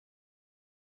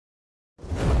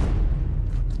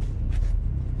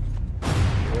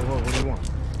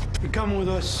You're coming with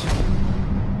us.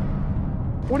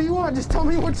 What do you want? Just tell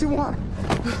me what you want.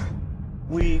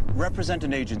 We represent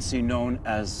an agency known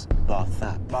as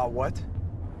Bothap. About what?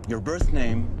 Your birth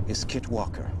name is Kit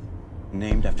Walker,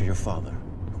 named after your father,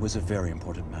 who was a very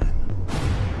important man.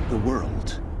 The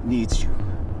world needs you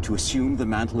to assume the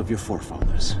mantle of your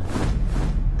forefathers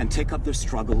and take up their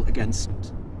struggle against...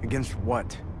 Against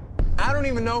what? I don't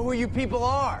even know who you people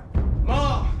are.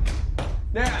 Mom!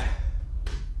 Dad!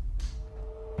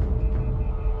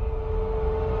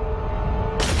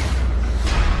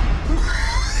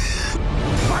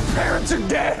 My parents are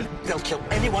dead! They'll kill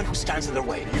anyone who stands in their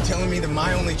way. You're telling me that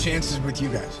my only chance is with you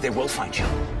guys? They will find you.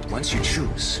 Once you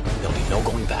choose, there'll be no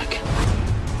going back.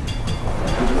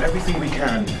 We'll do everything we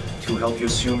can to help you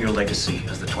assume your legacy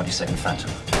as the 22nd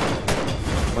Phantom.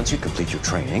 Once you complete your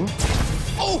training...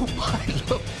 Oh my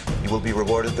Lord! You will be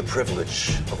rewarded the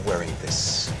privilege of wearing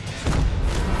this.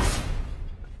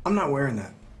 I'm not wearing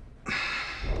that.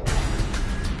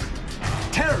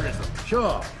 Terrorism,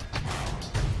 sure.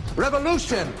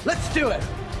 Revolution, let's do it.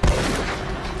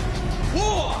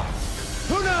 War,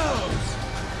 who knows?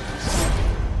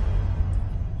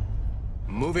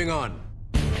 Moving on.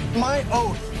 My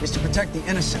oath is to protect the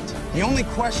innocent. The only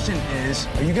question is,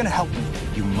 are you gonna help me?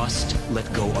 You must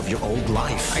let go of your old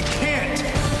life. I can't!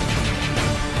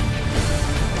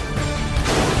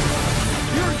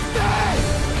 You're dead!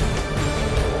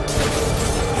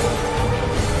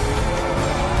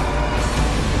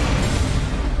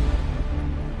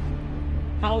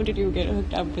 How did you get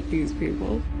hooked up with these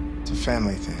people? It's a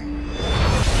family thing.